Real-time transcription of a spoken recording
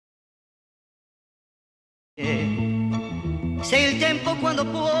Se il tempo quando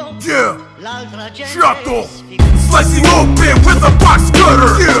può, yeah, l'altra gente Chato, slicing open with a box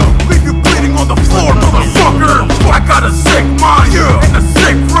cutter, yeah, leave you bleeding on the floor, motherfucker. I got a sick mind, yeah, and a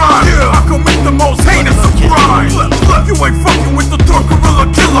sick rhyme, yeah, I commit the most heinous of crimes. You ain't fucking with the third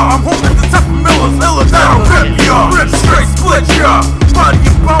gorilla killer. I'm hoping the type of Miller's illa that'll rip ya, rip straight split ya, body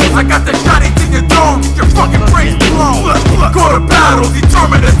and bones. I got the shot into your dome, get your fucking brains blown. Go to battle,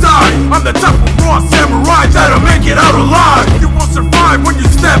 determined to die. I'm the type of raw samurai that'll make it out alive. You won't survive when you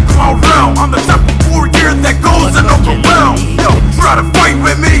step to my realm. I'm the type of warrior that goes in open realm. Yo, try to fight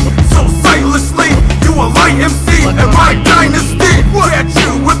with me so sightlessly. You a light MC in my dynasty. Get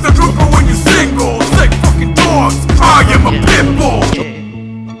you with the grouper when you single. Sick fucking dogs, I am a pitbull.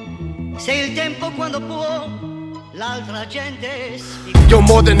 Se il tempo quando può, l'altra gente Yo,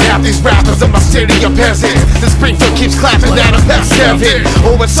 more than half these rappers in my city are peasants. The Springfield keeps clapping at a F7.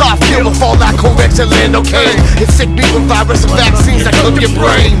 Oh, it's soft kill with all that correction land, okay? It's sick mutant virus and vaccines that cook your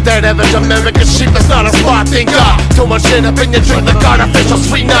brain. That average American sheep is not a smart thinker. Too much shit up in your drink like artificial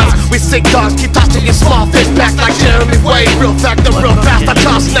sweeteners. We sick dogs keep tossing your small fish back like Jeremy Wade. Real fact, the real fast, I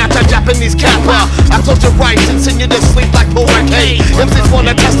toss snatch a Japanese kappa. I close your rights and send you to sleep like poetic hate. MCs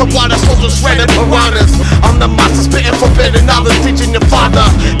wanna test the water, soldiers shredded piranhas. I'm the monster spitting forbidden knowledge, teaching your father.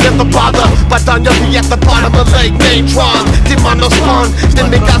 Never bother, but then you'll be at the bottom of Lake Natron. Demon no spawn, then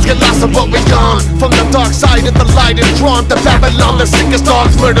the guys get lost of what we on. From the dark side of the light is drawn to Babylon. The sickest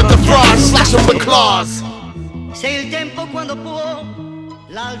dogs murder the frogs, slash them with claws. Se il tempo quando può,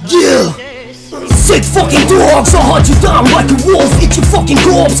 l'altra Yeah. gente Sick fucking dogs, I'll hunt you down like a wolf, eat your fucking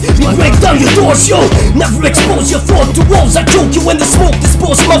corpse, we break down your doors, yo. Never expose your throat to wolves, I choke you in the smoke,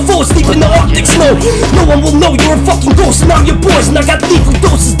 dispose of my foes, sleep in the Arctic snow. No one will know you're a fucking ghost and I'm your poison. I got lethal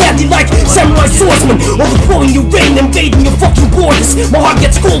doses, daddy like samurai swordsman, overthrowing your reign, invading your fucking borders. My heart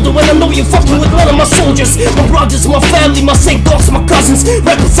gets colder when I know you're fucking with one of my soldiers. My brothers, my family, my sick dogs, my cousins,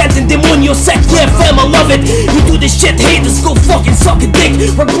 representing demonio sect, yeah fam, I love it. You do this shit, haters, go fucking suck a dick.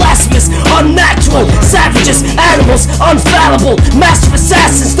 We're blasphemous, unnatural, savages, animals, unfallible, master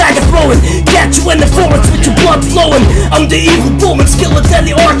assassins, dagger throwing, catch you in the forest with your blood flowing. I'm the evil bowman, skill of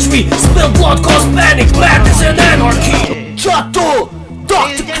deadly archery, spill blood, cause panic, madness and anarchy. Chato,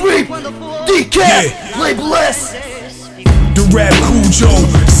 Dr.Creep, DK, Labal-S. The rap Cujo,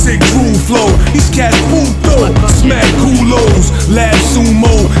 sick groove flow. These cats puto, smack culos, lab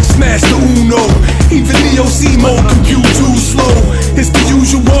sumo, smash the Uno. Even Neo Simo compute too slow. It's the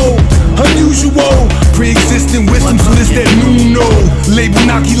usual, unusual, pre-existing wisdom, so this that new no. Label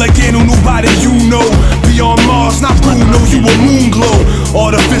knocky like ain't nobody you know. Beyond Mars, not Bruno, you a moon glow.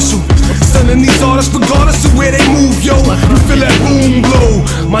 Artificial, stunning these artists regardless of where they move, yo. You feel that boom blow.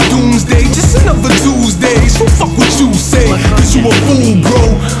 My doomsday, just another Tuesday. So fuck what you say, cause you a fool, bro.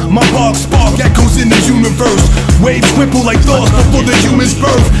 My bark spark echoes in the universe. Waves ripple like thoughts before the human's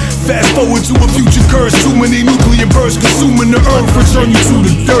birth. Fast forward to a future curse. Too many nuclear bursts consuming the earth, return you to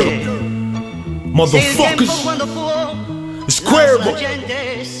the dirt. Motherfuckers, it's Kwervo. la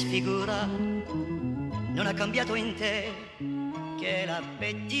gente sfigura, non ha cambiato in te che la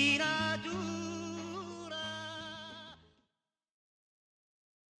pettina dura.